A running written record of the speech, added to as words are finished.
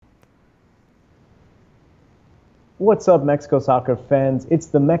What's up, Mexico soccer fans? It's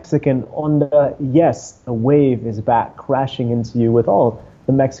the Mexican Onda. Yes, the wave is back, crashing into you with all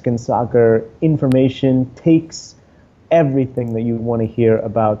the Mexican soccer information, takes, everything that you want to hear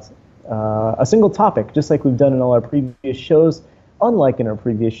about a single topic, just like we've done in all our previous shows. Unlike in our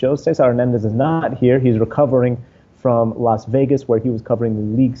previous shows, Cesar Hernandez is not here. He's recovering from Las Vegas, where he was covering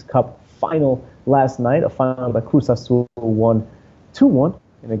the League's Cup final last night, a final that Cruz Azul won 2-1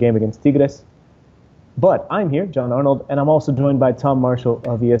 in a game against Tigres. But I'm here, John Arnold, and I'm also joined by Tom Marshall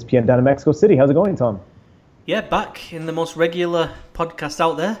of ESPN down in Mexico City. How's it going, Tom? Yeah, back in the most regular podcast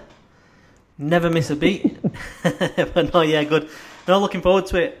out there. Never miss a beat. But no, yeah, good. No, looking forward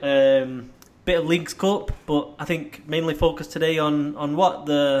to it. Bit of Leagues Cup, but I think mainly focused today on what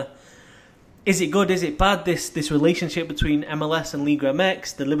the... Is it good, is it bad, this relationship between MLS and Liga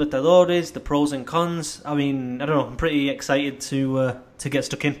MX, the Libertadores, the pros and cons? I mean, I don't know, I'm pretty excited to get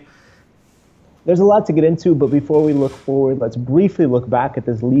stuck in. There's a lot to get into, but before we look forward, let's briefly look back at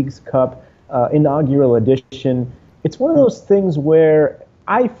this Leagues Cup inaugural edition. It's one of those things where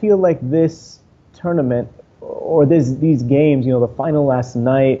I feel like this tournament, or these games, you know, the final last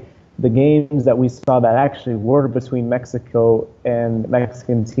night, the games that we saw that actually were between Mexico and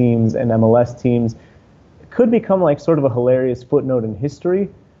Mexican teams and MLS teams, could become like sort of a hilarious footnote in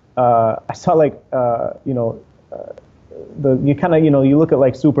history. I saw like, you look at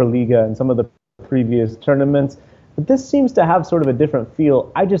like Superliga and some of the previous tournaments, but this seems to have sort of a different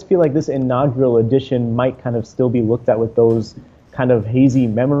feel. I just feel like this inaugural edition might kind of still be looked at with those kind of hazy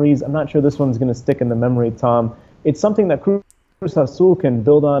memories. I'm not sure this one's going to stick in the memory, Tom. It's something that Cruz Azul can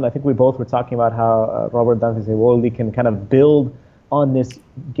build on. I think we both were talking about how Robert Dante Siboldi can kind of build on this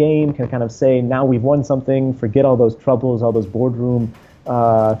game, can kind of say, now we've won something, forget all those troubles, all those boardroom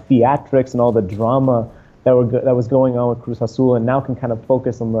theatrics and all the drama that was going on with Cruz Azul, and now can kind of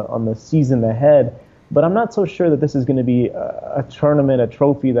focus on the season ahead. But I'm not so sure that this is going to be a tournament, a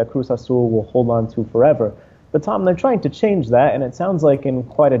trophy that Cruz Azul will hold on to forever. But Tom, they're trying to change that, and it sounds like in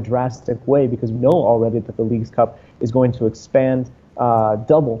quite a drastic way, because we know already that the Leagues Cup is going to expand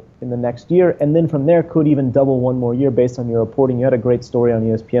double in the next year, and then from there could even double one more year based on your reporting. You had a great story on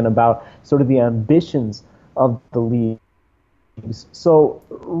ESPN about sort of the ambitions of the league. So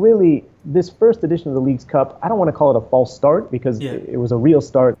really, this first edition of the Leagues Cup, I don't want to call it a false start because it was a real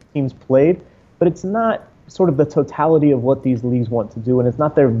start. Teams played, but it's not sort of the totality of what these leagues want to do, and it's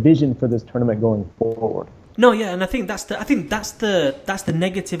not their vision for this tournament going forward. No, yeah, and I think that's the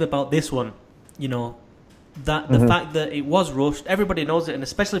negative about this one. You know, that the fact that it was rushed, everybody knows it, and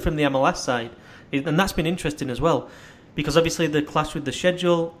especially from the MLS side, and that's been interesting as well, because obviously the clash with the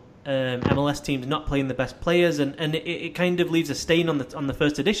schedule. MLS teams not playing the best players, and it kind of leaves a stain on the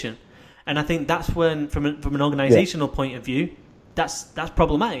first edition, and I think that's when, from an organisational point of view, that's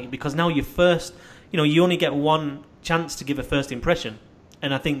problematic, because now you only get one chance to give a first impression,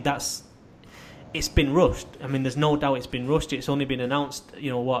 and I think it's been rushed. I mean, there's no doubt it's been rushed. It's only been announced,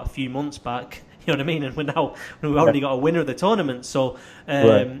 a few months back. You know what I mean? And we've already got a winner of the tournament. So,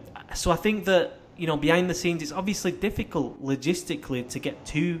 so I think that. Behind the scenes, it's obviously difficult logistically to get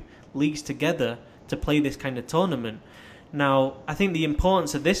two leagues together to play this kind of tournament. Now, I think the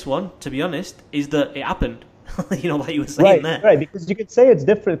importance of this one, to be honest, is that it happened. Like you were saying there. Right, because you could say it's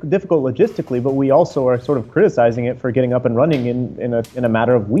difficult logistically, but we also are sort of criticizing it for getting up and running in a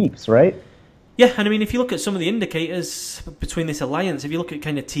matter of weeks, right? Yeah, and I mean, if you look at some of the indicators between this alliance, if you look at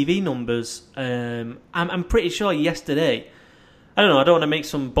kind of TV numbers, I'm pretty sure yesterday... I don't want to make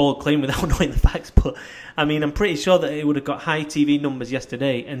some bold claim without knowing the facts, but I mean, I'm pretty sure that it would have got high TV numbers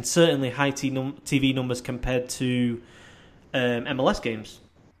yesterday, and certainly high TV numbers compared to MLS games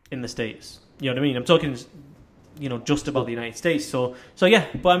in the States. You know what I mean? I'm talking, just about the United States. So yeah.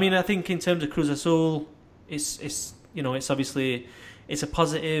 But I mean, I think in terms of Cruz Azul, it's obviously. It's a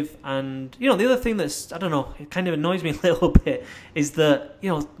positive, and the other thing that's, I don't know, it kind of annoys me a little bit is that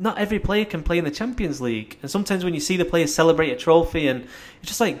not every player can play in the Champions League, and sometimes when you see the players celebrate a trophy, and it's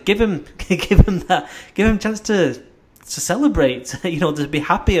just like give him a chance to celebrate, to be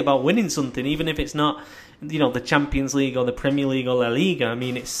happy about winning something, even if it's not the Champions League or the Premier League or La Liga. I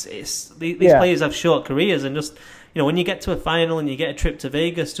mean, these players have short careers, and just when you get to a final and you get a trip to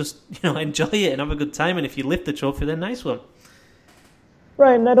Vegas, just enjoy it and have a good time, and if you lift the trophy, then nice one.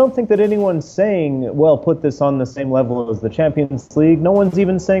 Right, and I don't think that anyone's saying, well, put this on the same level as the Champions League. No one's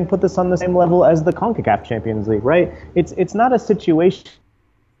even saying put this on the same level as the CONCACAF Champions League, right? It's not a situation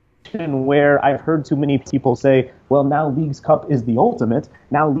where I've heard too many people say, well, now Leagues Cup is the ultimate.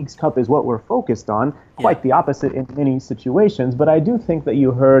 Now Leagues Cup is what we're focused on. Quite the opposite in many situations. But I do think that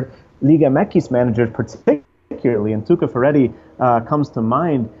you heard Liga MX managers, particularly particularly. And Tuca Ferretti comes to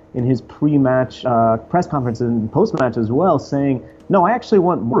mind in his pre-match press conference and post-match as well, saying, no, I actually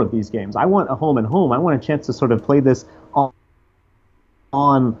want more of these games. I want a home and home. I want a chance to sort of play this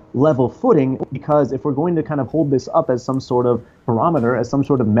on level footing, because if we're going to kind of hold this up as some sort of barometer, as some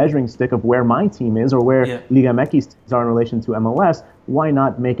sort of measuring stick of where my team is or where Liga MX teams are in relation to MLS, why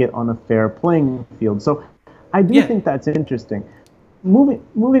not make it on a fair playing field? So I do think that's interesting.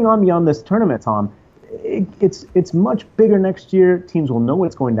 Moving on beyond this tournament, Tom, it's much bigger next year. Teams will know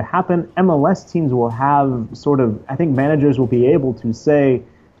what's going to happen. MLS teams will have sort of, I think managers will be able to say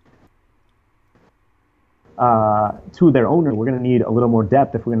to their owner, we're going to need a little more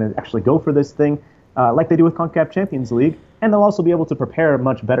depth if we're going to actually go for this thing, like they do with CONCACAF Champions League, and they'll also be able to prepare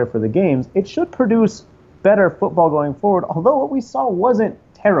much better for the games. It should produce better football going forward, although what we saw wasn't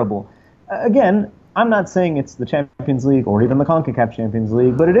terrible. Again, I'm not saying it's the Champions League or even the CONCACAF Champions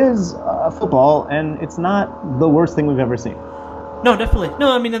League, but it is football, and it's not the worst thing we've ever seen. No, definitely.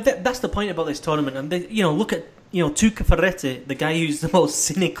 No, I mean, that's the point about this tournament. And, look at, Tuca Ferretti, the guy who's the most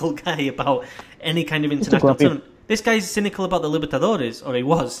cynical guy about any kind of international tournament. This guy's cynical about the Libertadores, or he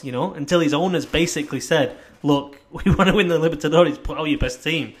was, until his owners basically said, look, we want to win the Libertadores, put out your best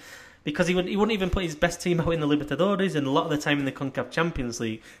team. Because he wouldn't even put his best team out in the Libertadores, and a lot of the time in the CONCACAF Champions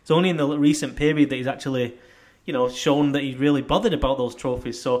League. It's only in the recent period that he's actually, shown that he's really bothered about those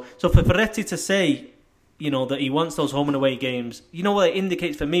trophies. So for Ferretti to say, that he wants those home and away games, what it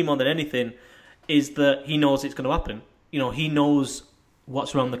indicates for me more than anything is that he knows it's going to happen. He knows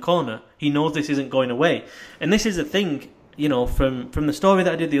what's around the corner. He knows this isn't going away. And this is the thing, from the story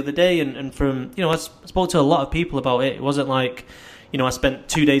that I did the other day, and from, I spoke to a lot of people about it. It wasn't like, I spent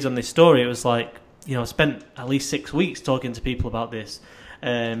 2 days on this story. It was like, I spent at least 6 weeks talking to people about this.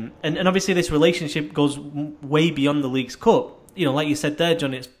 And obviously this relationship goes way beyond the League's Cup. Like you said there,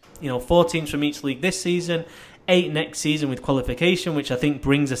 John, it's, 4 teams from each league this season, 8 next season with qualification, which I think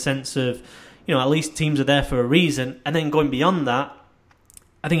brings a sense of, at least teams are there for a reason. And then going beyond that,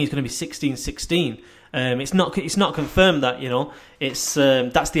 I think it's going to be 16-16. It's not confirmed that, it's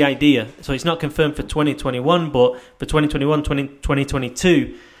that's the idea. So it's not confirmed for 2021, but for 2021,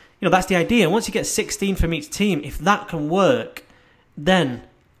 2022, that's the idea. And once you get 16 from each team, if that can work, then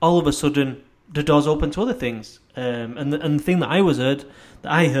all of a sudden the door's open to other things. And the thing that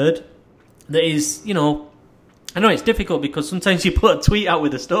I heard that is, I know it's difficult because sometimes you put a tweet out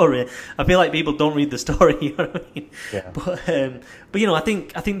with a story. I feel like people don't read the story. You know what I mean? Yeah. But I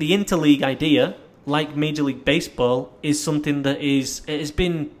think the interleague idea, like Major League Baseball, is something that it's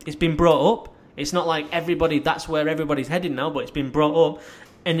been brought up. It's not like that's where everybody's heading now, but it's been brought up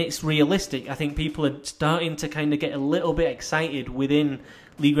and it's realistic. I think people are starting to kind of get a little bit excited within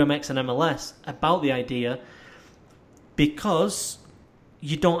Liga MX and MLS about the idea, because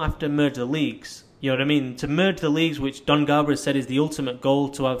you don't have to merge the leagues. You know what I mean? To merge the leagues, which Don Garber has said is the ultimate goal,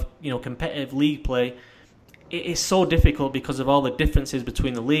 to have competitive league play, it is so difficult because of all the differences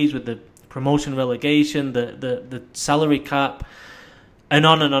between the leagues, with the promotion relegation, the salary cap, and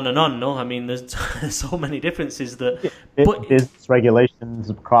on and on and on. No, I mean there's so many differences that. But business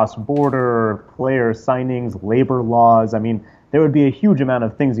regulations, cross-border player signings, labor laws. I mean, there would be a huge amount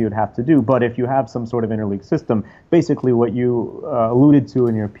of things you would have to do. But if you have some sort of interleague system, basically what you alluded to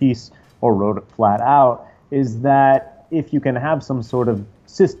in your piece, or wrote it flat out, is that if you can have some sort of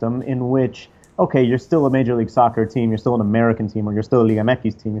system in which, okay, you're still a Major League Soccer team, you're still an American team, or you're still a Liga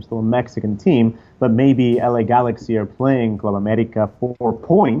MX team, you're still a Mexican team, but maybe LA Galaxy are playing Club America for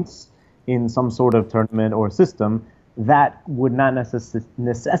points in some sort of tournament or system, that would not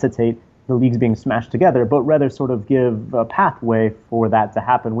necessitate the leagues being smashed together, but rather sort of give a pathway for that to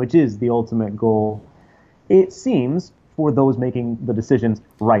happen, which is the ultimate goal, it seems, for those making the decisions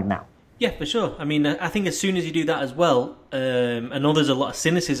right now. Yeah, for sure. I mean, I think as soon as you do that as well, I know there's a lot of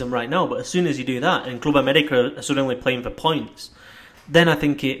cynicism right now, but as soon as you do that and Club America are suddenly playing for points, then I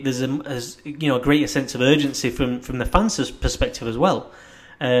think there's a greater sense of urgency from the fans' perspective as well.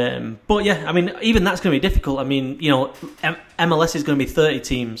 But yeah, I mean, even that's going to be difficult. I mean, MLS is going to be 30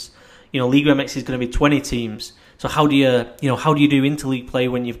 teams. Liga MX is going to be 20 teams. So how do you do interleague play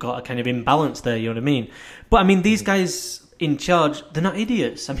when you've got a kind of imbalance there? You know what I mean? But I mean, these guys in charge, they're not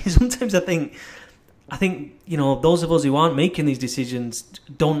idiots. I mean, sometimes I think those of us who aren't making these decisions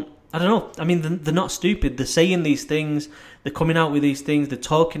don't. I don't know. I mean, they're not stupid. They're saying these things. They're coming out with these things. They're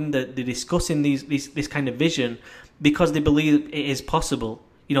talking. They're discussing this kind of vision because they believe it is possible.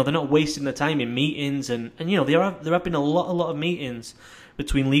 They're not wasting their time in meetings, and there have been a lot of meetings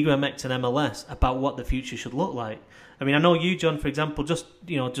between Liga MX and MLS about what the future should look like. I mean, I know you, John, for example, just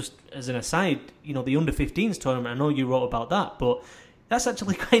as an aside, the under-15s tournament, I know you wrote about that, but that's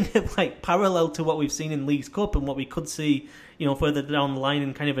actually kind of like parallel to what we've seen in Leagues Cup and what we could see, further down the line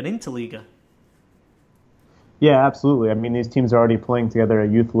in kind of an Interliga. Yeah, absolutely. I mean, these teams are already playing together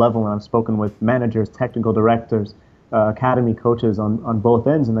at youth level, and I've spoken with managers, technical directors, academy coaches on both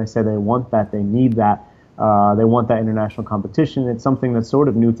ends, and they say they want that, they need that. They want that international competition. It's something that's sort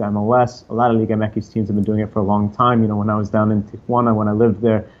of new to MLS. A lot of Liga MX teams have been doing it for a long time. When I was down in Tijuana, when I lived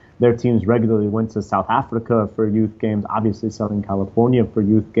there, their teams regularly went to South Africa for youth games, obviously Southern California for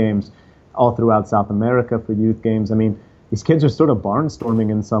youth games, all throughout South America for youth games. I mean, these kids are sort of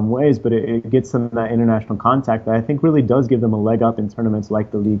barnstorming in some ways, but it gets them that international contact that I think really does give them a leg up in tournaments like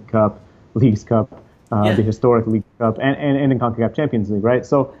the Leagues Cup, the historic League Cup, and in CONCACAF Champions League, right?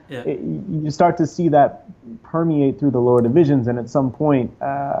 So you start to see that permeate through the lower divisions, and at some point,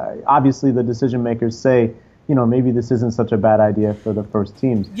 obviously the decision makers say, maybe this isn't such a bad idea for the first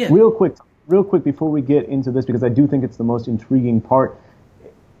teams. Yeah. Real quick before we get into this, because I do think it's the most intriguing part,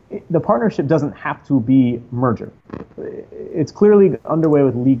 the partnership doesn't have to be merger. It's clearly underway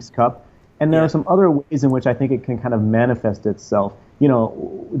with Leagues Cup, and there are some other ways in which I think it can kind of manifest itself.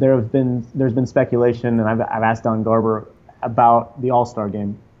 There's been speculation, and I've asked Don Garber about the All-Star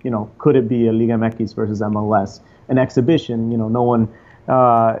game. Could it be a Liga MX versus MLS, an exhibition? No one,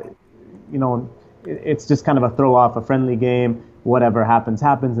 it's just kind of a throw off, a friendly game. Whatever happens,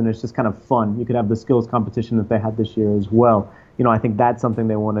 and it's just kind of fun. You could have the skills competition that they had this year as well. I think that's something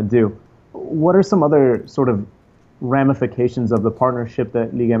they want to do. What are some other sort of ramifications of the partnership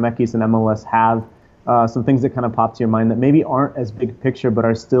that Liga MX and MLS have? Some things that kind of pop to your mind that maybe aren't as big picture but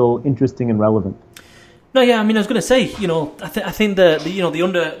are still interesting and relevant. No, yeah, I mean, I was going to say, I think the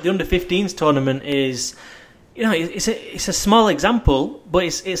under 15s tournament is, it's a small example, but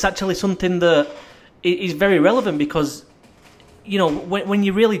it's actually something that is very relevant because, when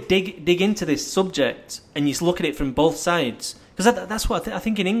you really dig into this subject and you look at it from both sides, because that's what I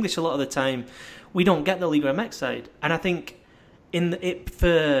think in English a lot of the time we don't get the Liga MX side, and I think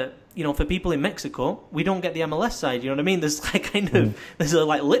for people in Mexico we don't get the MLS side. You know what I mean? There's there's a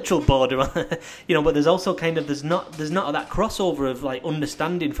literal border, but there's also there's not that crossover of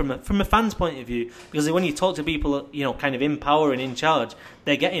understanding from a fan's point of view, because when you talk to people kind of in power and in charge,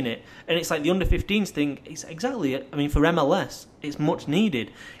 they're getting it, and it's like the under 15s thing. It's exactly it. I mean, for MLS, it's much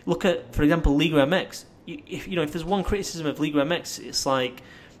needed. Look at, for example, Liga MX. If there's one criticism of Liga MX, it's like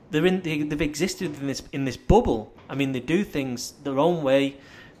they've existed in this bubble. I mean, they do things their own way.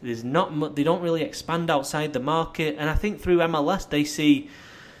 There's not they don't really expand outside the market, and I think through MLS they see,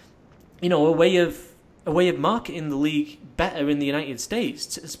 a way of marketing the league better in the United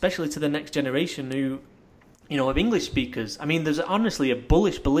States, especially to the next generation who, of English speakers. I mean, there's honestly a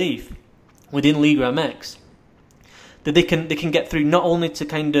bullish belief within Liga MX that they can get through not only to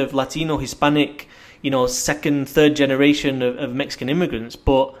kind of Latino, Hispanic, second, third generation of Mexican immigrants,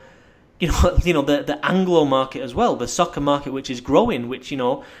 but the Anglo market as well, the soccer market, which is growing, which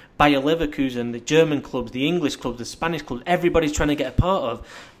Bayer Leverkusen, the German clubs, the English clubs, the Spanish clubs, everybody's trying to get a part of.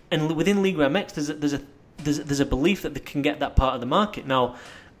 And within Liga MX, there's a belief that they can get that part of the market. Now,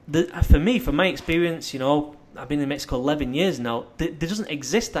 for me, from my experience, I've been in Mexico 11 years now. There doesn't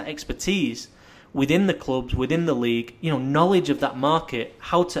exist that expertise within the clubs, within the league, knowledge of that market,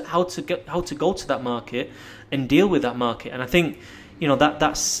 how to go to that market and deal with that market. And I think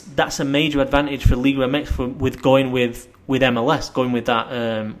that's a major advantage for Liga MX with going with MLS, going with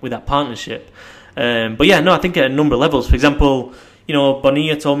that partnership. But yeah, no, I think at a number of levels. For example,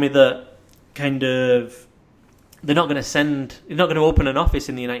 Bonilla told me that kind of they're not going to open an office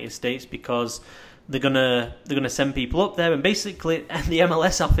in the United States because they're gonna send people up there, and basically the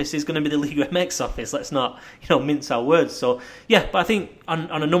MLS office is going to be the Liga MX office. Let's not mince our words. So yeah, but I think on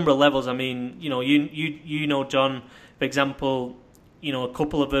a number of levels, I mean, John, for example, a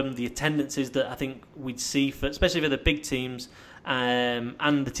couple of them, the attendances that I think we'd see especially for the big teams,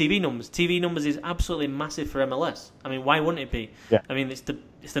 and the TV numbers. TV numbers is absolutely massive for MLS. I mean, why wouldn't it be? Yeah. I mean, it's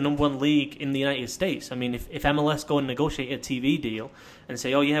the number one league in the United States. I mean, if MLS go and negotiate a TV deal and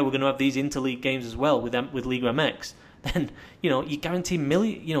say, oh yeah, we're going to have these interleague games as well with Liga MX, then you guarantee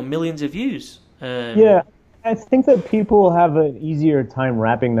millions of views. Yeah, I think that people have an easier time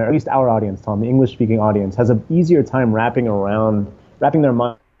wrapping at least our audience, Tom, the English-speaking audience, has an easier time wrapping their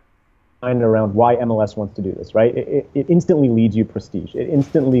mind around why MLS wants to do this, right? It instantly leads you prestige. It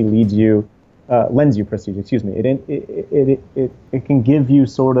instantly lends you prestige. Excuse me. It can give you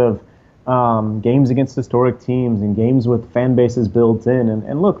sort of games against historic teams and games with fan bases built in.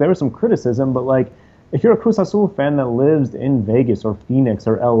 And look, there was some criticism, but if you're a Cruz Azul fan that lives in Vegas or Phoenix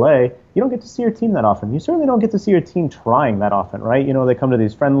or LA, you don't get to see your team that often. You certainly don't get to see your team trying that often, right? You know, they come to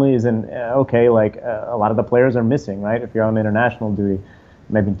these friendlies and, a lot of the players are missing, right? If you're on international duty,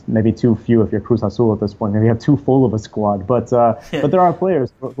 maybe too few if you're Cruz Azul at this point. Maybe you have too full of a squad. But there are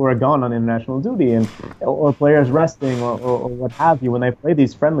players who are gone on international duty or players resting or what have you when they play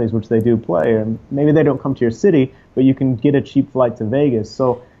these friendlies, which they do play. And maybe they don't come to your city, but you can get a cheap flight to Vegas.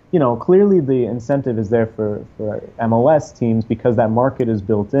 So, you know, clearly the incentive is there for MLS teams because that market is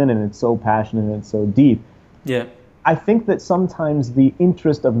built in and it's so passionate and it's so deep. Yeah. I think that sometimes the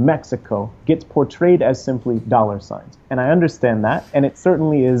interest of Mexico gets portrayed as simply dollar signs. And I understand that, and it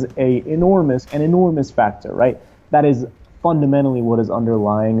certainly is an enormous factor, right? That is fundamentally what is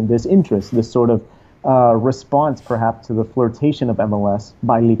underlying this interest, this sort of response perhaps to the flirtation of MLS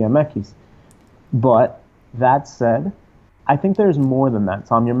by Liga MX. But that said, I think there's more than that,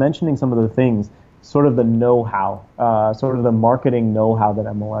 Tom. You're mentioning some of the things, sort of the know-how, sort of the marketing know-how that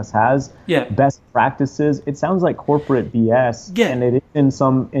MLS has. Yeah. Best practices. It sounds like corporate BS, yeah. And it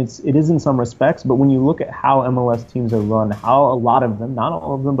is in some respects. But when you look at how MLS teams are run, how a lot of them, not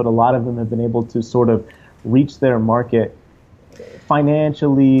all of them, but a lot of them have been able to sort of reach their market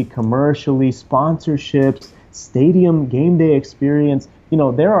financially, commercially, sponsorships, stadium game day experience. You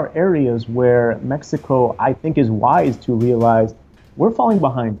know, there are areas where Mexico, I think, is wise to realize we're falling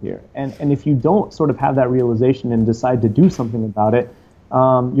behind here. And if you don't sort of have that realization and decide to do something about it,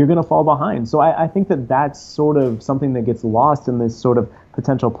 you're going to fall behind. So I think that that's sort of something that gets lost in this sort of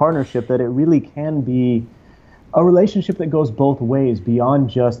potential partnership, that it really can be a relationship that goes both ways beyond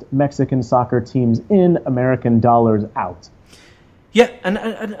just Mexican soccer teams in, American dollars out. Yeah, and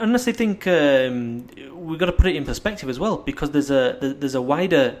I honestly think we've got to put it in perspective as well, because there's a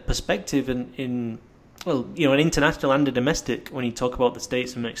wider perspective in well, you know, an international and a domestic when you talk about the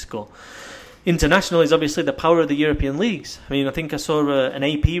States and Mexico. International is obviously the power of the European leagues. I mean, I think I saw an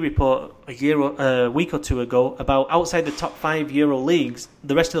AP report a week or two ago about outside the top 5 Euro leagues,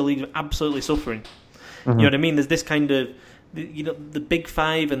 the rest of the leagues are absolutely suffering. Mm-hmm. You know what I mean? There's this kind of, you know, the big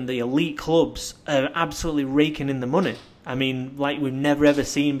five and the elite clubs are absolutely raking in the money. I mean, like we've never ever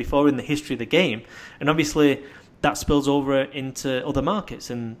seen before in the history of the game. And obviously that spills over into other markets.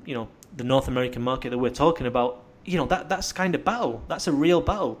 And, you know, the North American market that we're talking about, you know, that's kind of battle. That's a real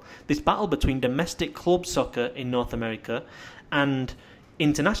battle. This battle between domestic club soccer in North America and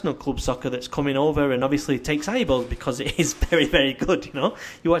international club soccer that's coming over and obviously takes eyeballs because it is very, very good, you know.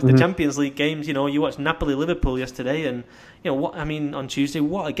 You watch the Champions League games, you know, you watched Napoli-Liverpool yesterday and, you know, on Tuesday,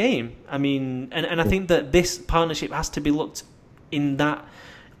 what a game. I mean, and I think that this partnership has to be looked in that,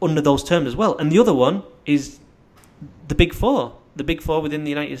 under those terms as well. And the other one is the Big Four. The Big Four within the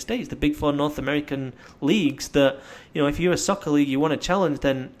United States, the Big Four North American leagues that, you know, if you're a soccer league, you want to challenge,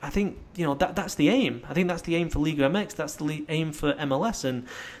 then I think, you know, that's the aim. I think that's the aim for Liga MX, that's the aim for MLS, and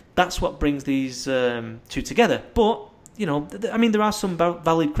that's what brings these two together. But, you know, I mean, there are some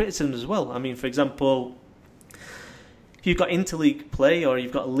valid criticisms as well. I mean, for example, if you've got interleague play or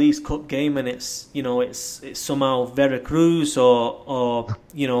you've got a Leagues Cup game and it's, you know, it's somehow Veracruz or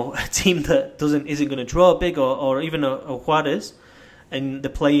you know, a team that isn't going to draw big or even a Juarez, and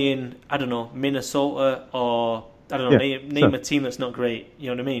they're playing, I don't know, Minnesota or, I don't know, name a team that's not great, you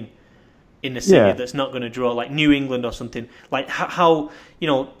know what I mean, in the city that's not going to draw, like New England or something. Like, how you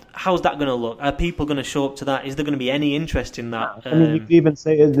know, how's that going to look? Are people going to show up to that? Is there going to be any interest in that? I mean, you could even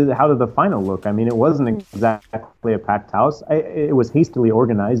say, how did the final look? I mean, it wasn't exactly a packed house. It was hastily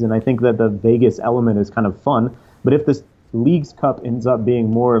organized, and I think that the Vegas element is kind of fun. But if this Leagues Cup ends up being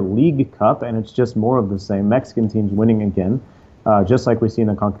more League Cup and it's just more of the same, Mexican teams winning again, just like we see in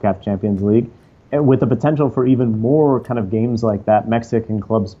the CONCACAF Champions League, and with the potential for even more kind of games like that, Mexican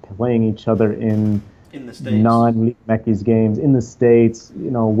clubs playing each other in the States, non-Liga MX games in the States, you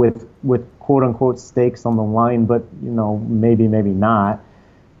know, with quote-unquote stakes on the line, but, you know, maybe not.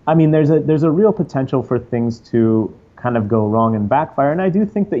 I mean, there's a real potential for things to kind of go wrong and backfire, and I do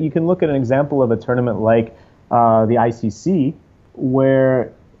think that you can look at an example of a tournament like the ICC,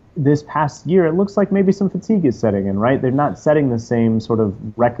 where this past year it looks like maybe some fatigue is setting in, right? They're not setting the same sort of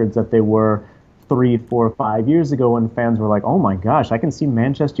records that they were 3, 4, 5 years ago when fans were like, oh my gosh, I can see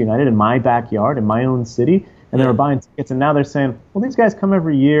Manchester United in my backyard, in my own city, and they were buying tickets, and now they're saying, well, these guys come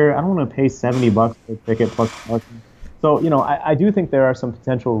every year, I don't want to pay $70 for a ticket plus parking. So, you know, I do think there are some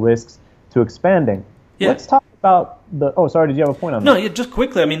potential risks to expanding. Yeah. Let's talk about sorry, did you have a point on that? No, yeah, just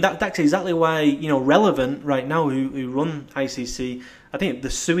quickly, I mean, that's exactly why, you know, Relevant right now, who run ICC, I think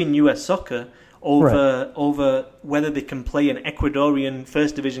they're suing US Soccer over whether they can play an Ecuadorian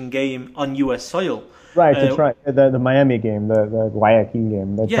first division game on US soil. Right, to try the Miami game, the Guayaquil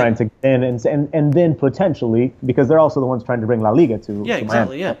game. They're trying to get in and then potentially, because they're also the ones trying to bring La Liga to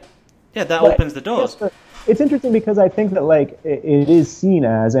exactly, Miami. That opens the doors. It's interesting because I think that it is seen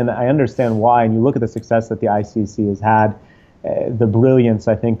as, and I understand why, and you look at the success that the ICC has had, the brilliance,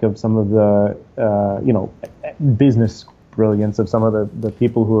 I think, of some of the business brilliance of some of the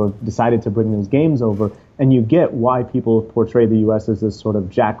people who have decided to bring these games over, and you get why people portray the U.S. as this sort of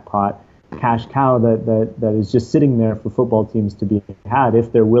jackpot cash cow that is just sitting there for football teams to be had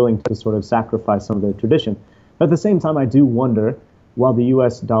if they're willing to sort of sacrifice some of their tradition. But at the same time, I do wonder, while the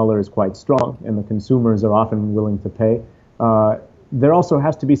U.S. dollar is quite strong and the consumers are often willing to pay, there also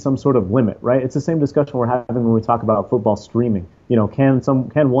has to be some sort of limit, right? It's the same discussion we're having when we talk about football streaming. Can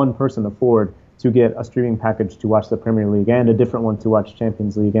one person afford to get a streaming package to watch the Premier League and a different one to watch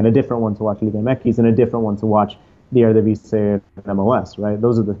Champions League and a different one to watch Liga MX and a different one to watch the Eredivisie and MLS, right?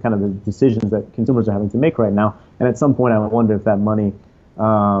 Those are the kind of the decisions that consumers are having to make right now. And at some point, I wonder if that money,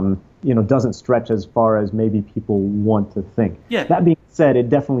 doesn't stretch as far as maybe people want to think. Yeah. That being said, it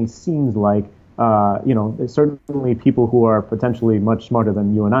definitely seems like, there's certainly people who are potentially much smarter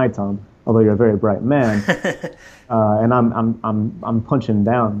than you and I, Tom, although you're a very bright man. And I'm punching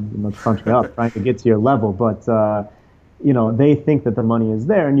down, punching up, trying to get to your level. But they think that the money is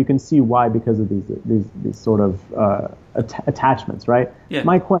there, and you can see why because of these sort of attachments, right? Yeah.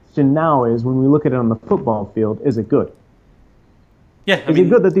 My question now is, when we look at it on the football field, is it good? Yeah, Is it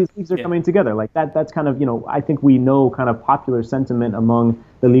good that these leagues are coming together? Like that's kind of, I think we know kind of popular sentiment among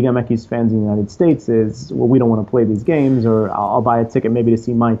the Liga MX fans in the United States is, well, we don't want to play these games, or I'll buy a ticket maybe to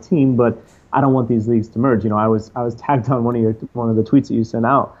see my team, but I don't want these leagues to merge. I was tagged on one of the tweets that you sent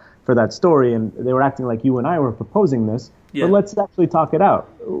out for that story, and they were acting like you and I were proposing this. Yeah. But let's actually talk it out.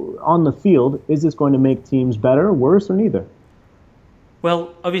 On the field, is this going to make teams better, worse, or neither?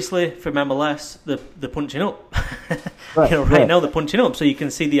 Well, obviously, from MLS, they're punching up. Right, now they're punching up, so you can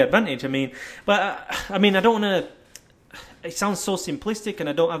see the advantage. I don't want to... It sounds so simplistic, and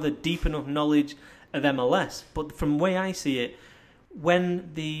I don't have the deep enough knowledge of MLS. But from the way I see it, when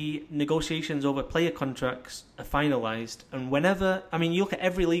the negotiations over player contracts are finalised, and whenever... you look at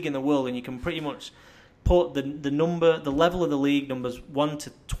every league in the world, and you can pretty much put the level of the league, numbers 1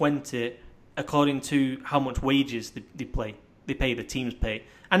 to 20, according to how much wages they pay, the teams pay,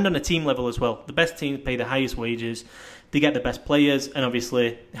 and on a team level as well. The best teams pay the highest wages, they get the best players, and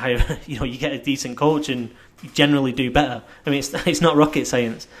obviously, you get a decent coach and you generally do better. It's not rocket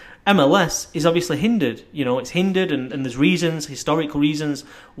science. MLS is obviously hindered. It's hindered, and there's historical reasons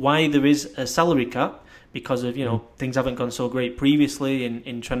why there is a salary cap, because of things haven't gone so great previously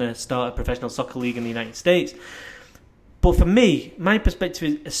in trying to start a professional soccer league in the United States. But for me, my perspective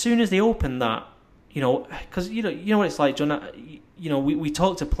is, as soon as they open that, because you know what it's like, John. We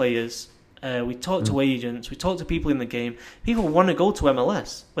talk to players, we talk to agents, we talk to people in the game. People want to go to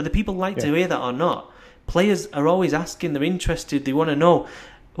MLS, whether people like to hear that or not. Players are always asking; they're interested, they want to know.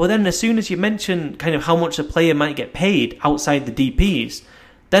 Well, then as soon as you mention kind of how much a player might get paid outside the DPs,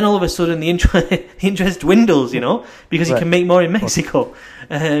 then all of a sudden the interest dwindles, because you can make more in Mexico.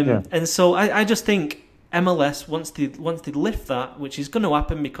 And so I just think MLS, once they lift that, which is going to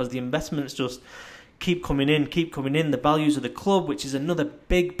happen because the investments just keep coming in, the values of the club, which is another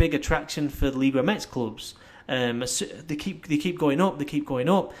big attraction for the Liga MX clubs. They keep going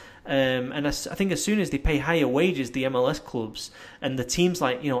up, and I think as soon as they pay higher wages, the MLS clubs and the teams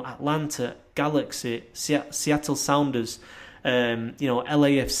like Atlanta, Galaxy, Seattle Sounders,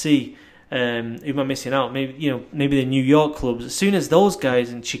 LAFC, who am I missing out? Maybe the New York clubs. As soon as those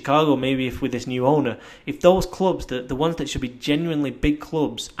guys in Chicago, maybe if with this new owner, if those clubs, the ones that should be genuinely big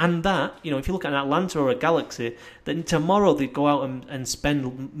clubs, and that if you look at an Atlanta or a Galaxy, then tomorrow they'd go out and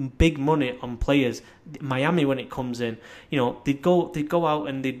spend big money on players. Miami, when it comes in, they'd go out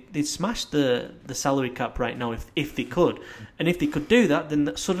and they'd smash the salary cap right now if they could, and if they could do that,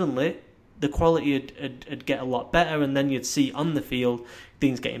 then suddenly the quality would get a lot better, and then you'd see on the field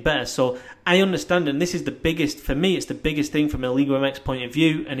things getting better. So I understand, and this is the biggest, for me, it's the biggest thing from a Liga MX point of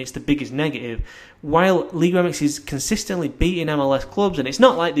view, and it's the biggest negative. While Liga MX is consistently beating MLS clubs, and it's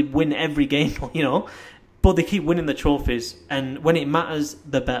not like they win every game, but they keep winning the trophies, and when it matters,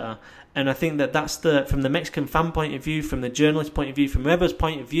 they're better. And I think that's from the Mexican fan point of view, from the journalist point of view, from whoever's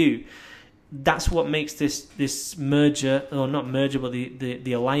point of view, that's what makes this merger, or not merger, but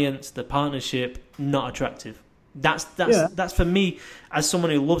the alliance, the partnership, not attractive. That's for me, as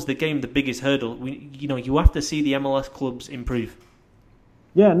someone who loves the game, the biggest hurdle. You have to see the MLS clubs improve.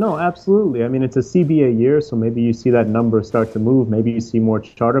 Yeah, no, absolutely. I mean, it's a CBA year, so maybe you see that number start to move. Maybe you see more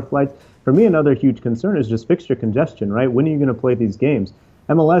charter flights. For me, another huge concern is just fixture congestion, right? When are you going to play these games?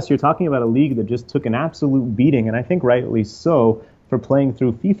 MLS, you're talking about a league that just took an absolute beating, and I think rightly so, for playing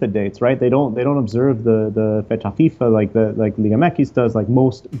through FIFA dates, right? They don't observe the fecha FIFA like Liga MX does, like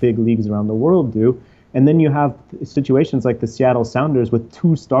most big leagues around the world do. And then you have situations like the Seattle Sounders with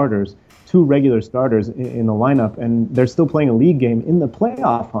two regular starters in the lineup, and they're still playing a league game in the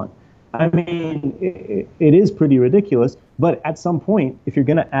playoff hunt. I mean, it is pretty ridiculous. But at some point, if you're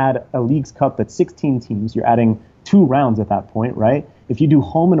going to add a Leagues Cup that's 16 teams, you're adding 2 rounds at that point, right? If you do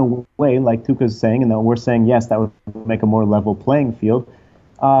home and away, like Tuca's saying, and then we're saying, yes, that would make a more level playing field,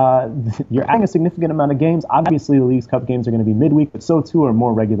 you're adding a significant amount of games. Obviously, the Leagues Cup games are going to be midweek, but so too are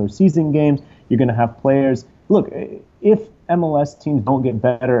more regular season games. You're going to have players. Look, if MLS teams don't get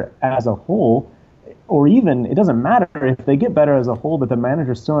better as a whole, or even, it doesn't matter if they get better as a whole, but the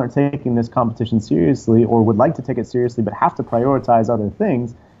managers still aren't taking this competition seriously or would like to take it seriously but have to prioritize other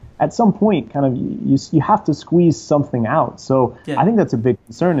things, at some point, kind of, you have to squeeze something out. So yeah. I think that's a big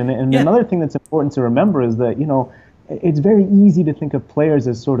concern. And another thing that's important to remember is that, it's very easy to think of players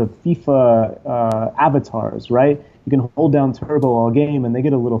as sort of FIFA avatars, right? You can hold down turbo all game and they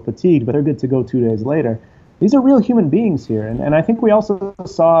get a little fatigued, but they're good to go 2 days later. These are real human beings here. And I think we also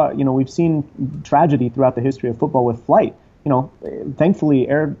saw, we've seen tragedy throughout the history of football with flight. Thankfully,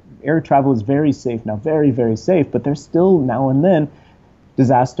 air travel is very safe now, very, very safe, but there's still now and then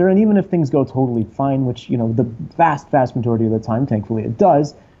disaster. And even if things go totally fine, which, the vast, vast majority of the time, thankfully it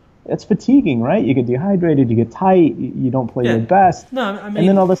does, it's fatiguing, right? You get dehydrated, you get tight, you don't play your best. No, I mean, and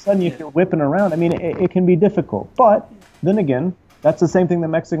then all of a sudden, if you're whipping around, I mean, it can be difficult. But then again, that's the same thing that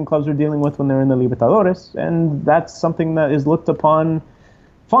Mexican clubs are dealing with when they're in the Libertadores, and that's something that is looked upon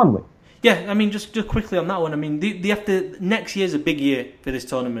fondly. Yeah, I mean, just quickly on that one. I mean, next year's a big year for this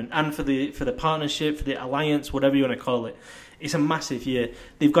tournament and for the partnership, for the alliance, whatever you want to call it. It's a massive year.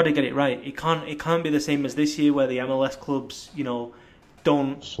 They've got to get it right. It can't be the same as this year where the MLS clubs,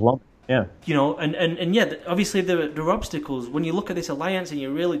 don't slump. Yeah. And yeah, obviously there are obstacles. When you look at this alliance and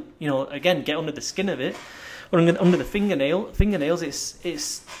you really, again, get under the skin of it, or under the fingernails,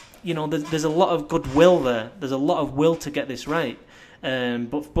 it's there's a lot of goodwill there. There's a lot of will to get this right.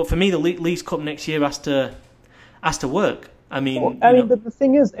 But for me, the Leagues Cup next year has to work. I mean, but the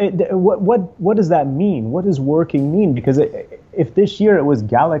thing is, what does that mean? What does working mean? Because if this year it was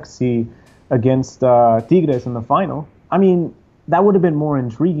Galaxy against Tigres in the final, I mean, that would have been more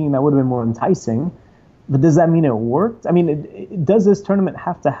intriguing. That would have been more enticing. But does that mean it worked? I mean, does this tournament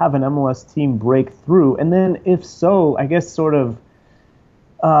have to have an MLS team break through? And then if so, I guess sort of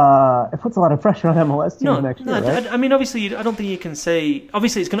it puts a lot of pressure on MLS teams next year, right? I mean, obviously, I don't think you can say...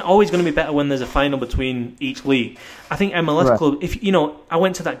 Obviously, it's always going to be better when there's a final between each league. I think MLS club... If I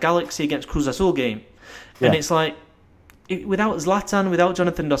went to that Galaxy against Cruz Azul game, and it's like, without Zlatan, without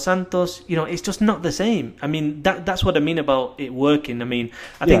Jonathan Dos Santos, it's just not the same. I mean, that's what I mean about it working. I mean,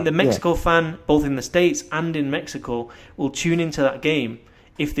 I think the Mexico fan, both in the States and in Mexico, will tune into that game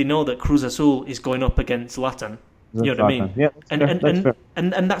if they know that Cruz Azul is going up against Zlatan. You know what I mean? Yeah,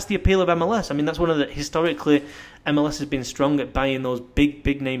 and that's the appeal of MLS. I mean, that's one of the... Historically, MLS has been strong at buying those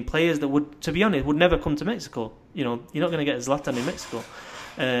big name players that would, to be honest, would never come to Mexico. You're not going to get Zlatan in Mexico.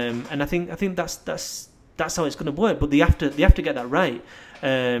 And I think that's how it's going to work. But they have to get that right.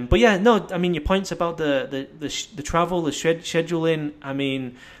 But yeah, no, I mean, your points about the travel, the scheduling, I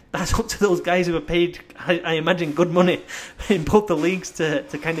mean, that's up to those guys who are paid, I imagine, good money in both the leagues to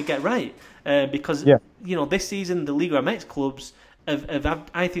kind of get right. Because this season the Liga MX clubs have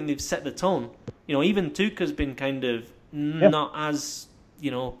I think they've set the tone. Even Tuca's been kind of not as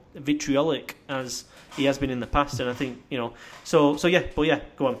vitriolic as he has been in the past, and I think so yeah. But yeah,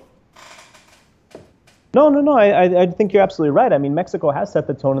 go on. No. I think you're absolutely right. I mean, Mexico has set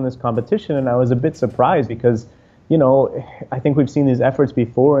the tone in this competition, and I was a bit surprised because I think we've seen these efforts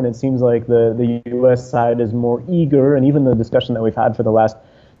before, and it seems like the U.S. side is more eager, and even the discussion that we've had for the last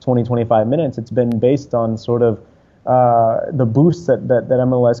 20-25 minutes, it's been based on sort of the boost that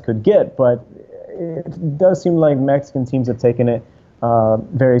MLS could get. But it does seem like Mexican teams have taken it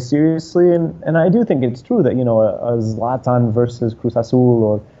very seriously. And I do think it's true that, a Zlatan versus Cruz Azul,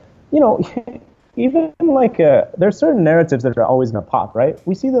 or, even like there's certain narratives that are always going to pop, right?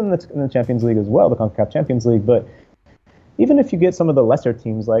 We see them in the Champions League as well, the CONCACAF Champions League. But even if you get some of the lesser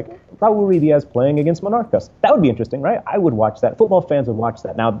teams like Raul Ruidiaz playing against Monarcas, that would be interesting, right? I would watch that. Football fans would watch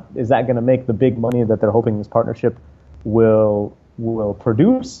that. Now, is that going to make the big money that they're hoping this partnership will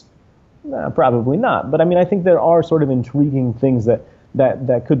produce? Probably not. But I mean, I think there are sort of intriguing things that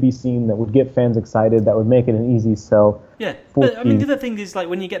that could be seen, that would get fans excited, that would make it an easy sell. Yeah, but I mean, the other thing is, like,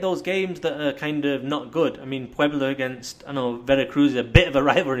 when you get those games that are kind of not good. I mean, Puebla against, I know Veracruz is a bit of a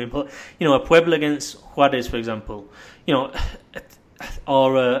rivalry, but a Puebla against Juarez, for example,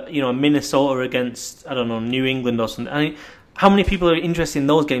 or a Minnesota against, I don't know, New England or something. I mean, how many people are interested in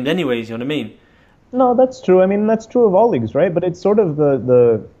those games, anyways? You know what I mean? No, that's true. I mean, that's true of all leagues, right? But it's sort of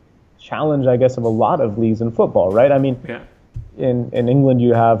the challenge, I guess, of a lot of leagues in football, right? I mean. Yeah. In England,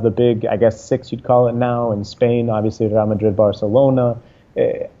 you have the big, I guess, six you'd call it now. In Spain, obviously, Real Madrid, Barcelona.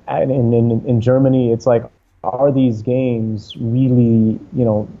 And in Germany, it's like, are these games really,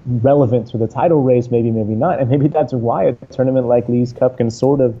 relevant to the title race? Maybe, maybe not. And maybe that's why a tournament like Leagues Cup can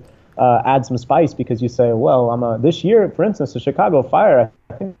sort of add some spice, because you say, well, this year, for instance, the Chicago Fire,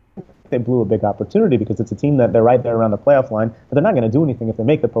 I think they blew a big opportunity because it's a team that they're right there around the playoff line, but they're not going to do anything if they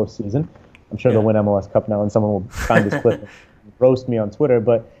make the postseason. I'm sure they'll win MLS Cup now, and someone will find this clip and roast me on Twitter,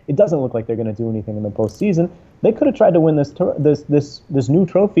 but it doesn't look like they're going to do anything in the postseason. They could have tried to win this new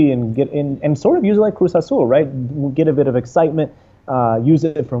trophy and get in and sort of use it like Cruz Azul, right? Get a bit of excitement, use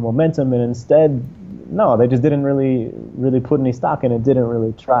it for momentum, and instead, no, they just didn't really put any stock in it. Didn't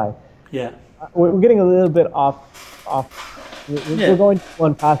really try. Yeah, we're getting a little bit off. We're going to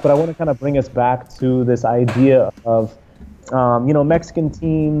one path, but I want to kind of bring us back to this idea of Mexican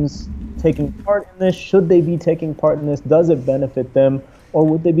teams taking part in this. Should they be taking part in this? Does it benefit them? Or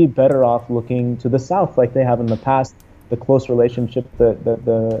would they be better off looking to the south like they have in the past? The close relationship that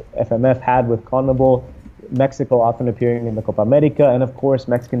the FMF had with CONMEBOL, Mexico often appearing in the Copa America, and of course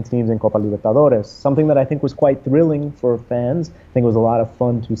Mexican teams in Copa Libertadores. Something that I think was quite thrilling for fans. I think it was a lot of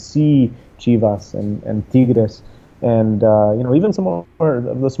fun to see Chivas and Tigres and even some more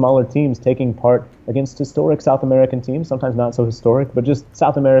of the smaller teams taking part against historic South American teams, sometimes not so historic, but just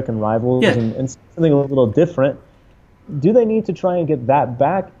South American rivals, and something a little different. Do they need to try and get that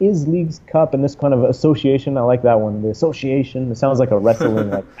back? Is Leagues Cup and this kind of association, I like that one, the association, it sounds like a wrestling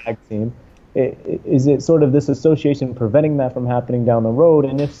tag team. Is it sort of this association preventing that from happening down the road?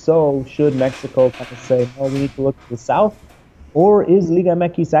 And if so, should Mexico kind of say, no, we need to look to the south? Or is Liga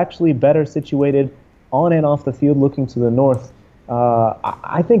MX actually better situated on and off the field looking to the north?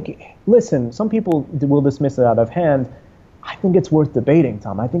 I think, listen, some people will dismiss it out of hand. I think it's worth debating,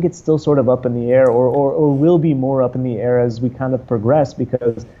 Tom. I think it's still sort of up in the air, or will be more up in the air as we kind of progress,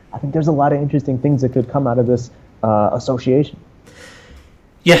 because I think there's a lot of interesting things that could come out of this association.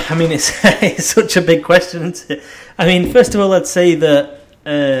 Yeah, I mean, it's such a big question, isn't it? I mean, first of all, I'd say that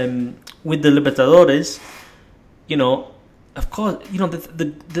with the Libertadores, of course,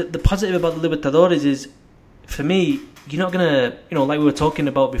 the positive about the Libertadores is, for me, you're not going to, like we were talking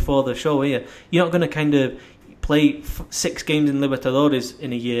about before the show here, you're not going to kind of play 6 games in Libertadores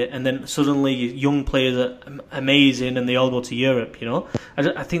in a year and then suddenly young players are amazing and they all go to Europe,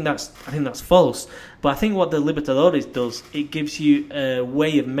 I think that's false. But I think what the Libertadores does, it gives you a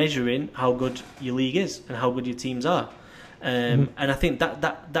way of measuring how good your league is and how good your teams are. And I think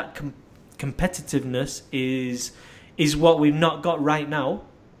that competitiveness is what we've not got right now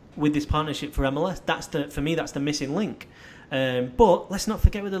with this partnership for MLS. For me, that's the missing link. But let's not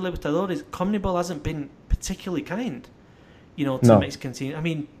forget with the Libertadores, CONMEBOL hasn't been particularly kind, to Mexican teams. I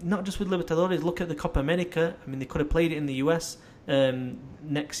mean, not just with Libertadores. Look at the Copa America. I mean, they could have played it in the US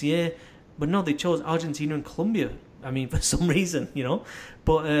next year, but no, they chose Argentina and Colombia. I mean, for some reason,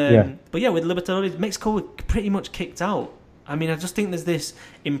 But with Libertadores, Mexico were pretty much kicked out. I mean, I just think there's this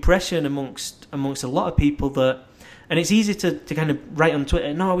impression amongst a lot of people that, and it's easy to kind of write on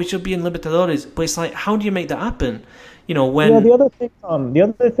Twitter, no, we should be in Libertadores, but it's like, how do you make that happen? When the other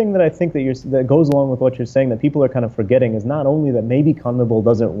thing that I think that goes along with what you're saying that people are kind of forgetting is not only that maybe CONMEBOL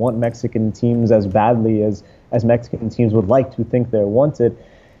doesn't want Mexican teams as badly as Mexican teams would like to think they're wanted.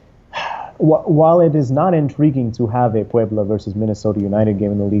 While it is not intriguing to have a Puebla versus Minnesota United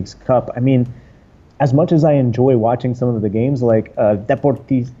game in the Leagues Cup, I mean, as much as I enjoy watching some of the games like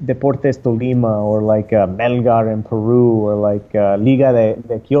Deportes Tolima or like Melgar in Peru or like Liga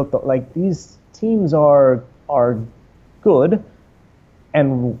de Kyoto, like these teams are good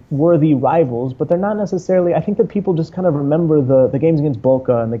and worthy rivals, but they're not necessarily. I think that people just kind of remember the games against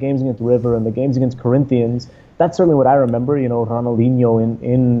Boca and the games against River and the games against Corinthians. That's certainly what I remember. Ronaldinho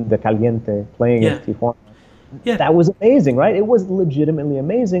in the Caliente playing against Tijuana. Yeah. That was amazing, right? It was legitimately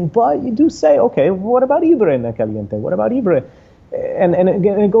amazing, but you do say, okay, what about Ibre in the Caliente? What about Ibre? And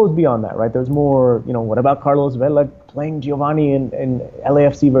again, it goes beyond that, right? There's more, what about Carlos Vela playing Giovanni in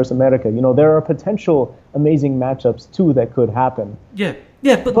LAFC versus America? There are potential amazing matchups, too, that could happen. Yeah,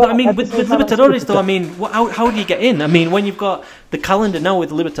 but I mean, with Libertadores, though, I mean, how do you get in? I mean, when you've got the calendar now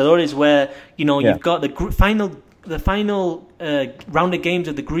with Libertadores where, you've got the final round of games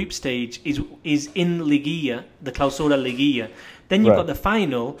of the group stage is in Liguilla, the Clausura Liguilla. Then you've got the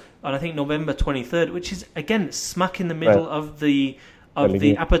final on I think November 23rd, which is again smack in the middle of the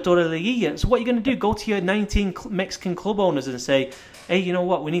Apertura Liguilla. So what are you going to do? Go to your 19 Mexican club owners and say, hey, you know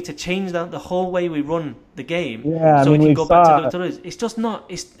what? We need to change the whole way we run the game so we can go back to Libertadores. It's just not.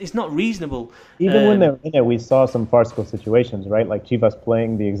 It's not reasonable. Even when they're in it, we saw some farcical situations, right? Like Chivas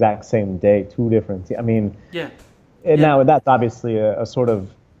playing the exact same day, two different teams. I mean, now that's obviously a sort of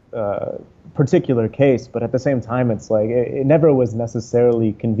particular case, but at the same time, it's like it never was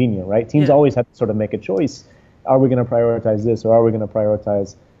necessarily convenient, right? Teams always had to sort of make a choice. Are we going to prioritize this, or are we going to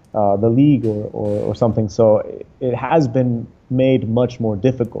prioritize the league or something? So it has been made much more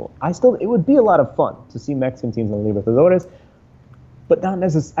difficult. It would be a lot of fun to see Mexican teams in the Libertadores, but not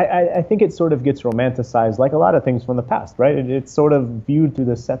necessarily. I think it sort of gets romanticized, like a lot of things from the past, right? It's sort of viewed through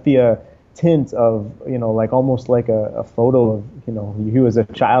the sepia tint of, like almost like a photo of, you as a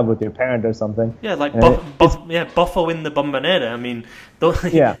child with your parent or something. Yeah, like Buffo in the Bombonera. I mean,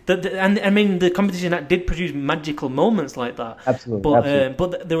 and I mean the competition that did produce magical moments like that. Absolutely.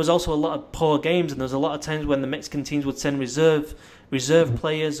 But there was also a lot of poor games, and there was a lot of times when the Mexican teams would send reserve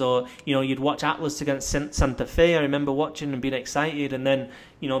players, or you'd watch Atlas against Santa Fe. I remember watching and being excited, and then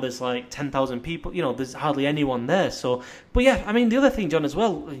there's like 10,000 people. There's hardly anyone there. So, but yeah, I mean the other thing, John, as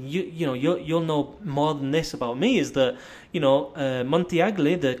well. You'll know more than this about me is that Monty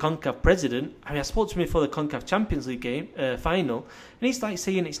Agle, the CONCACAF president. I mean, I spoke to him before the CONCACAF Champions League game final, and he's like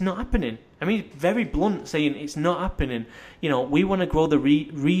saying it's not happening. I mean, very blunt, saying it's not happening. We want to grow the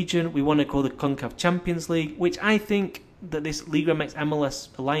region. We want to grow the CONCACAF Champions League, which I think that this Liga MX MLS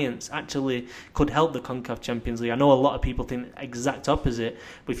alliance actually could help the CONCACAF Champions League. I know a lot of people think the exact opposite,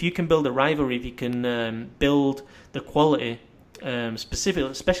 but if you can build a rivalry, if you can build the quality,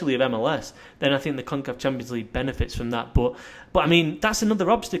 especially of MLS, then I think the CONCACAF Champions League benefits from that. But I mean, that's another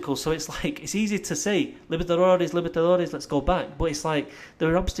obstacle. So it's like, it's easy to say Libertadores, let's go back, but it's like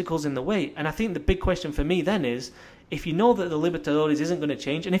there are obstacles in the way. And I think the big question for me then is, if you know that the Libertadores isn't going to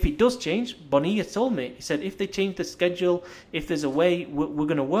change, and if it does change, Bonilla told me, he said, if they change the schedule, if there's a way, we're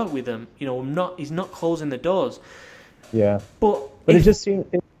going to work with them. He's not closing the doors. Yeah. But it just seems...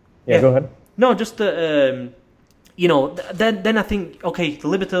 Yeah, go ahead. No, just that, then I think, okay, the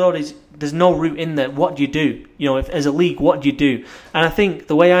Libertadores, there's no route in there. What do you do? If as a league, what do you do? And I think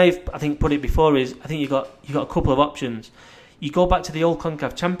the way I think put it before is, I think you got a couple of options. You go back to the old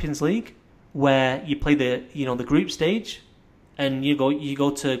CONCACAF Champions League, where you play the group stage, and you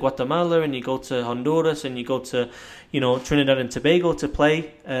go to Guatemala, and you go to Honduras, and you go to Trinidad and Tobago to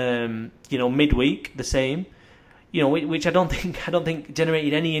play midweek the same, which I don't think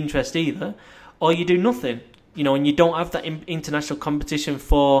generated any interest either. Or you do nothing, and you don't have that international competition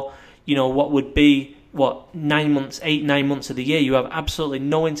for what would be 9 months of the year. You have absolutely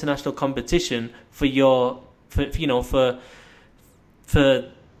no international competition for your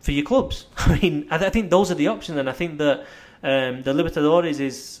clubs. I mean, I think those are the options, and I think that the Libertadores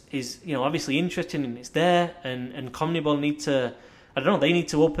is obviously interesting, and it's there, and CONMEBOL need to, they need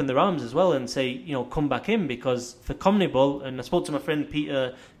to open their arms as well and say, come back in, because for CONMEBOL, and I spoke to my friend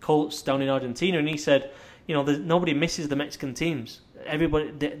Peter Colts down in Argentina, and he said, nobody misses the Mexican teams. Everybody,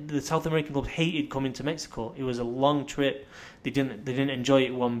 the South American clubs hated coming to Mexico. It was a long trip. They didn't enjoy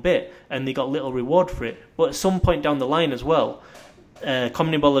it one bit, and they got little reward for it. But at some point down the line as well,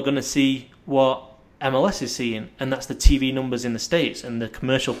 CONMEBOL are going to see what MLS is seeing, and that's the TV numbers in the States and the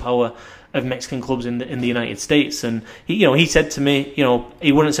commercial power of Mexican clubs in the United States. And he said to me,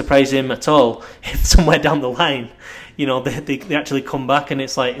 it wouldn't surprise him at all if somewhere down the line, they actually come back, and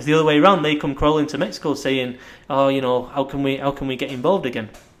it's like it's the other way around. They come crawling to Mexico saying, oh, how can we get involved again?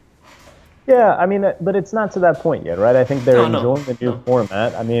 Yeah, I mean, but it's not to that point yet, right? I think they're enjoying the new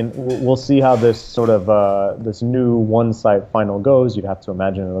format. I mean, we'll see how this sort of this new one-side final goes. You'd have to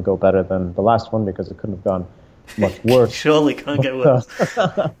imagine it'll go better than the last one, because it couldn't have gone much worse. Surely can't get worse.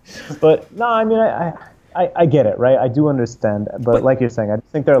 But no, I mean, I get it, right? I do understand, but like you're saying, I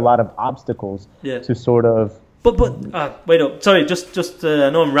think there are a lot of obstacles to sort of. But wait up, sorry, just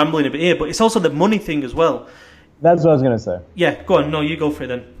I know I'm rambling a bit here, but it's also the money thing as well. That's what I was gonna say. Yeah, go on. No, you go for it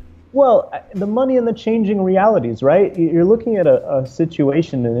then. Well, the money and the changing realities, right? You're looking at a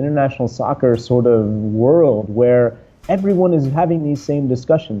situation in international soccer sort of world where everyone is having these same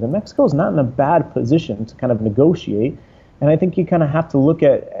discussions. And Mexico is not in a bad position to kind of negotiate. And I think you kind of have to look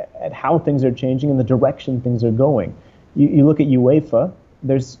at how things are changing and the direction things are going. You look at UEFA,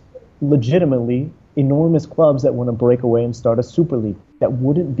 there's legitimately enormous clubs that want to break away and start a super league that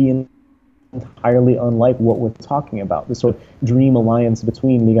wouldn't be entirely unlike what we're talking about, this sort of dream alliance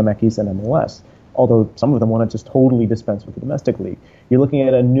between Liga MX and MLS. although some of them want to just totally dispense with the domestic league. You're looking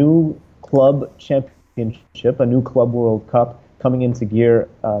at a new club championship, a new Club World Cup coming into gear,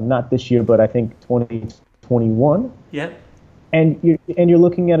 not this year, but I think 2021. Yeah. And you're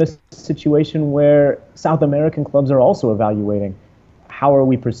looking at a situation where South American clubs are also evaluating how are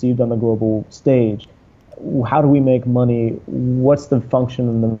we perceived on the global stage, how do we make money, what's the function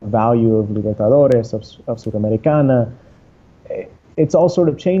and the value of Libertadores, of Sudamericana. It's all sort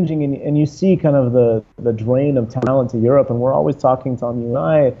of changing, and you see kind of the drain of talent to Europe, and we're always talking, Tom, you and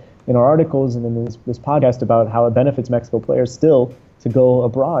I, in our articles and in this podcast about how it benefits Mexico players still to go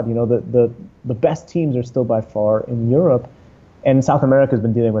abroad. You know, the best teams are still by far in Europe. And South America has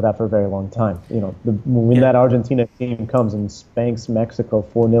been dealing with that for a very long time. You know, when that Argentina team comes and spanks Mexico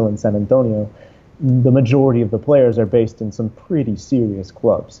 4-0 in San Antonio, the majority of the players are based in some pretty serious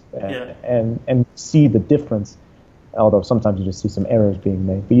clubs, and see the difference. Although sometimes you just see some errors being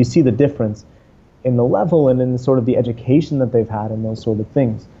made, but you see the difference in the level and in sort of the education that they've had and those sort of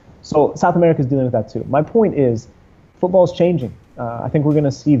things. So South America is dealing with that too. My point is, football is changing. I think we're going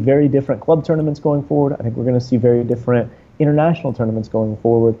to see very different club tournaments going forward. I think we're going to see very different international tournaments going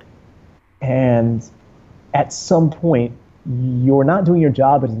forward. And at some point, you're not doing your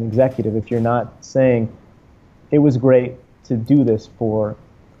job as an executive if you're not saying, it was great to do this for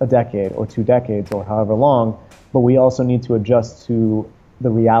a decade or 2 decades or however long, but we also need to adjust to the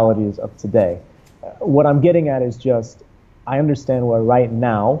realities of today. What I'm getting at is just, I understand why right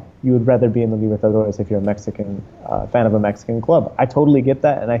now you would rather be in the Libertadores if you're a Mexican fan of a Mexican club. I totally get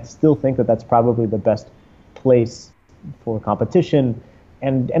that, and I still think that that's probably the best place for competition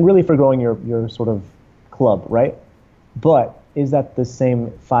and really for growing your sort of club, right? But is that the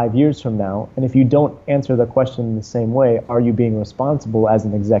same 5 years from now? And if you don't answer the question in the same way, are you being responsible as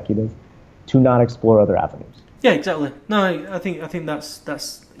an executive to not explore other avenues? Yeah, exactly. No, I think that's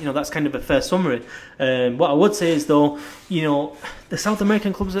that's kind of a fair summary. What I would say is, though, the South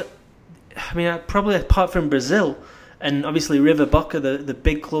American clubs probably apart from Brazil and obviously River Boca, the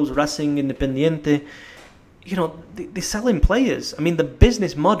big clubs, Racing, Independiente, they're selling players. I mean, the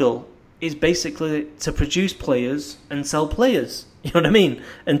business model is basically to produce players and sell players. You know what I mean?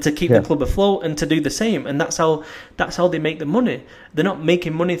 And to keep the club afloat and to do the same. And that's how they make the money. They're not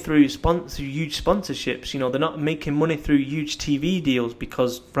making money through huge sponsorships. They're not making money through huge TV deals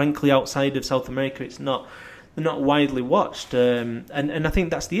because, frankly, outside of South America, they're not widely watched. And I think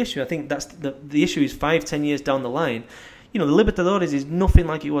that's the issue. I think that's the issue is 5-10 years down the line. The Libertadores is nothing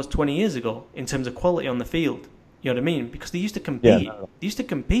like it was 20 years ago in terms of quality on the field. You know what I mean? Because they used to compete. Yeah, no. They used to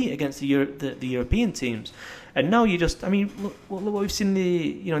compete against the European teams, and now you just. I mean, look what we've seen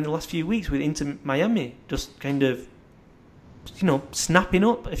in the last few weeks with Inter Miami, just kind of, snapping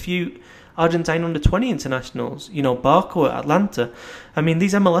up a few Argentine under-20 internationals. Barco at Atlanta. I mean,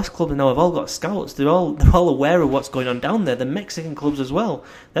 these MLS clubs now have all got scouts. They're all aware of what's going on down there. The Mexican clubs as well.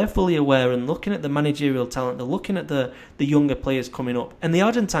 They're fully aware and looking at the managerial talent. They're looking at the younger players coming up. And the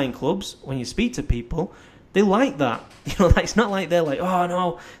Argentine clubs, when you speak to people, they like that. It's not like they're like, oh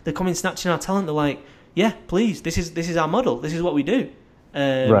no, they're coming snatching our talent. They're like, yeah, please, this is our model. This is what we do.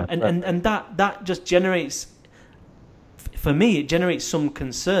 And that just generates, for me, it generates some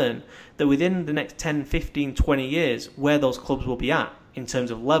concern that within the next 10, 15, 20 years, where those clubs will be at in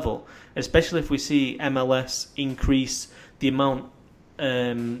terms of level, especially if we see MLS increase the amount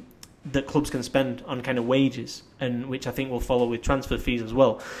that clubs can spend on kind of wages, and which I think will follow with transfer fees as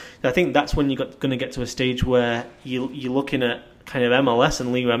well. I think that's when you're going to get to a stage where you're looking at kind of MLS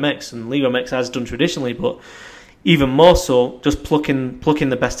and Liga MX, and Liga MX has done traditionally, but even more so, just plucking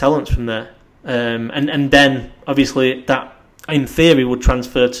the best talents from there, and then obviously that in theory would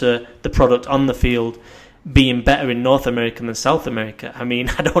transfer to the product on the field being better in North America than South America. I mean,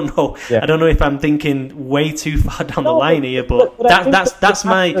 I don't know. Yeah. I don't know if I'm thinking way too far down the line here, but that's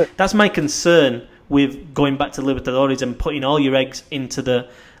my concern with going back to Libertadores and putting all your eggs into the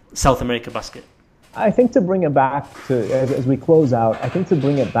South America basket. I think to bring it back to as we close out, I think to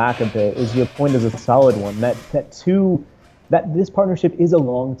bring it back a bit is your point is a solid one. That this partnership is a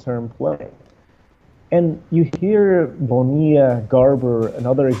long-term play. And you hear Bonilla, Garber, and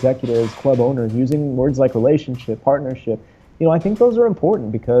other executives, club owners, using words like relationship, partnership. I think those are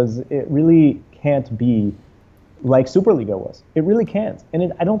important because it really can't be like Superliga was. It really can't.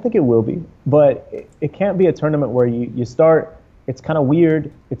 And I don't think it will be. But it can't be a tournament where you start, it's kind of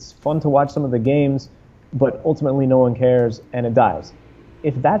weird, it's fun to watch some of the games, but ultimately no one cares, and it dies.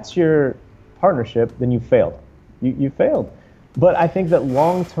 If that's your partnership, then you failed. You failed. But I think that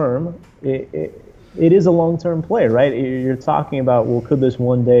long-term, it is a long-term play, right? You're talking about, well, could this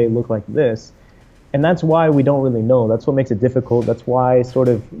one day look like this? And that's why we don't really know. That's what makes it difficult. That's why sort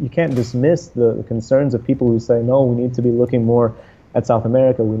of you can't dismiss the concerns of people who say, no, we need to be looking more at South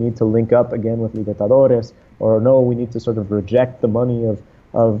America. We need to link up again with Libertadores. Or no, we need to sort of reject the money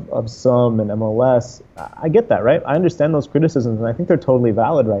of some and MLS. I get that, right? I understand those criticisms, and I think they're totally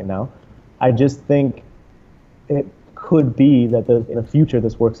valid right now. I just think it could be that in the future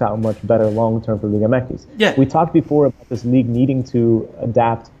this works out much better long-term for Liga MX. Yeah. We talked before about this league needing to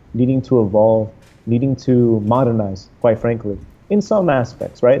adapt, needing to evolve, needing to modernize, quite frankly, in some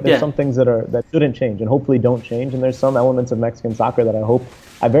aspects, right? There's some things that shouldn't change and hopefully don't change, and there's some elements of Mexican soccer that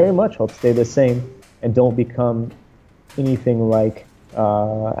I very much hope stay the same and don't become anything like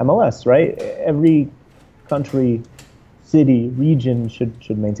MLS, right? Every country, city, region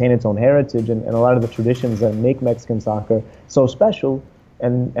should maintain its own heritage and a lot of the traditions that make Mexican soccer so special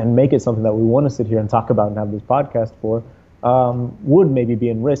and make it something that we want to sit here and talk about and have this podcast for. Would maybe be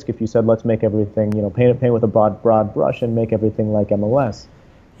in risk if you said, let's make everything, paint with a broad brush and make everything like MLS.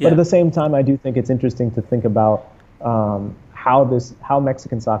 Yeah. But at the same time, I do think it's interesting to think about how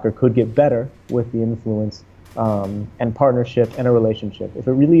Mexican soccer could get better with the influence and partnership and a relationship. If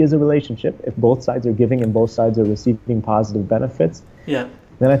it really is a relationship, if both sides are giving and both sides are receiving positive benefits, then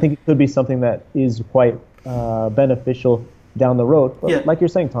I think it could be something that is quite beneficial down the road. But like you're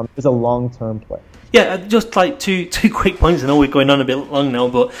saying, Tom, it's a long-term play. Yeah, just like two quick points. I know we're going on a bit long now,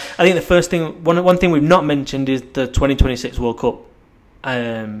 but I think the first thing, one thing we've not mentioned is the 2026 World Cup,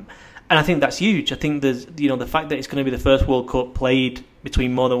 and I think that's huge. I think there's the fact that it's going to be the first World Cup played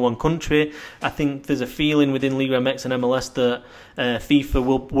between more than one country. I think there's a feeling within Liga MX and MLS that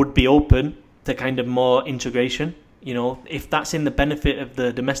FIFA would be open to kind of more integration. If that's in the benefit of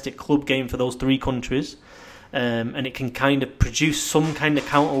the domestic club game for those three countries. And it can kind of produce some kind of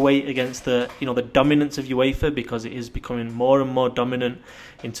counterweight against the dominance of UEFA, because it is becoming more and more dominant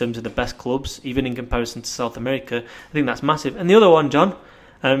in terms of the best clubs, even in comparison to South America. I think that's massive. And the other one, John,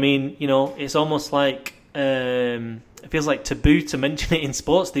 I mean, it's almost like it feels like taboo to mention it in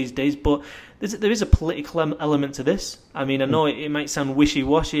sports these days, but there is a political element to this. I mean, I know it might sound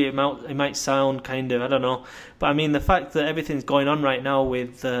wishy-washy, it might sound kind of, I don't know, but I mean, the fact that everything's going on right now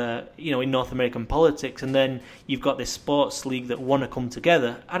with, in North American politics, and then you've got this sports league that want to come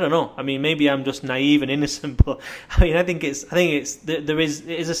together, I don't know. I mean, maybe I'm just naive and innocent, but I mean, I think it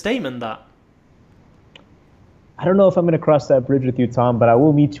is a statement that. I don't know if I'm going to cross that bridge with you, Tom, but I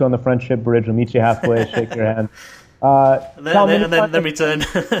will meet you on the friendship bridge. I'll meet you halfway, shake your hand. And then return.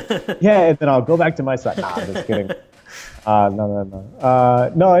 Yeah, and then I'll go back to my side. Nah, I'm just kidding.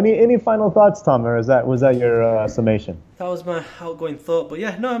 No. Any final thoughts, Tom, or was that your summation? That was my outgoing thought. But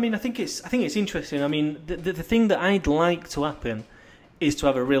yeah, no. I mean, I think it's interesting. I mean, the thing that I'd like to happen is to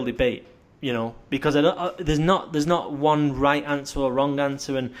have a real debate. Because there's not one right answer or wrong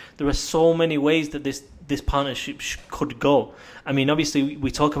answer, and there are so many ways that this partnership could go. I mean, obviously, we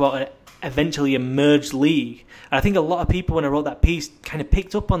talk about eventually a merged league. I think a lot of people, when I wrote that piece, kind of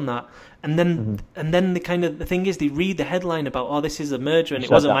picked up on that, and then the thing is, they read the headline about, this is a merger, and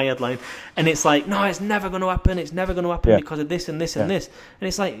it wasn't my headline, and it's like, no, it's never going to happen. It's never going to happen because of this and this and this, and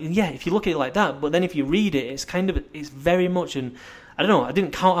it's like, if you look at it like that, but then if you read it, it's very much, and I don't know, I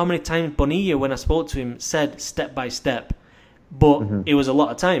didn't count how many times Bonilla, when I spoke to him, said step by step, but it was a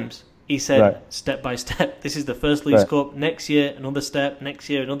lot of times. He said step by step. This is the first Leagues Cup. Next year, another step. Next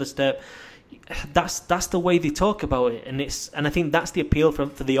year, another step. That's the way they talk about it, and I think that's the appeal for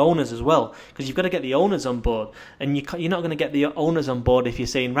the owners as well, because you've got to get the owners on board, and you're not going to get the owners on board if you're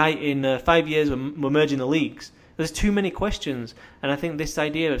saying, right, in 5 years we're merging the leagues. There's too many questions, and I think this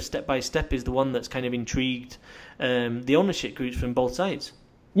idea of step by step is the one that's kind of intrigued the ownership groups from both sides.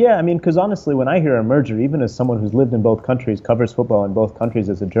 Yeah, I mean, because honestly, when I hear a merger, even as someone who's lived in both countries, covers football in both countries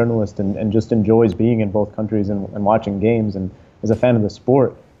as a journalist, and just enjoys being in both countries and watching games, and as a fan of the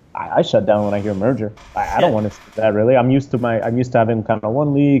sport, I shut down when I hear merger. I don't want to see that, really. I'm used to having kind of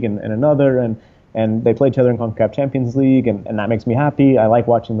one league and another, and they play each other in CONCACAF Champions League, and that makes me happy. I like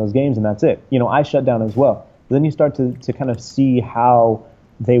watching those games, and that's it. I shut down as well. But then you start to kind of see how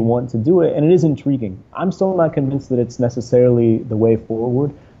they want to do it, and it is intriguing. I'm still not convinced that it's necessarily the way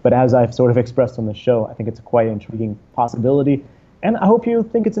forward, but as I've sort of expressed on the show, I think it's a quite intriguing possibility, and I hope you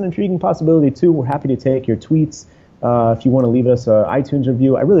think it's an intriguing possibility too. We're happy to take your tweets. If you want to leave us an iTunes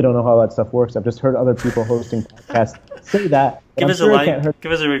review, I really don't know how that stuff works. I've just heard other people hosting podcasts say that. Give us a like.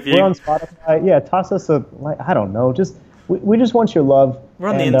 Give us a review. We're on Spotify. Yeah, toss us a like. I don't know. We just want your love. We're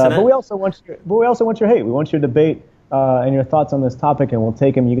on the internet. But we also want your hate. We want your debate and your thoughts on this topic, and we'll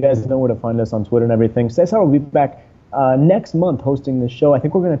take them. You guys know where to find us on Twitter and everything. Cesar will be back next month hosting this show. I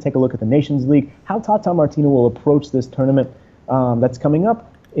think we're going to take a look at the Nations League, how Tata Martino will approach this tournament that's coming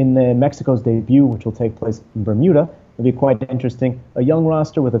up. in Mexico's debut, which will take place in Bermuda. It'll be quite interesting. A young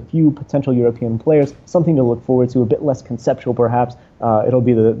roster with a few potential European players, something to look forward to, a bit less conceptual perhaps. It'll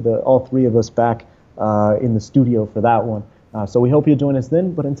be the all three of us back in the studio for that one. So we hope you'll join us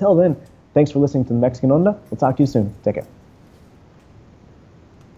then. But until then, thanks for listening to the Mexican Onda. We'll talk to you soon. Take care.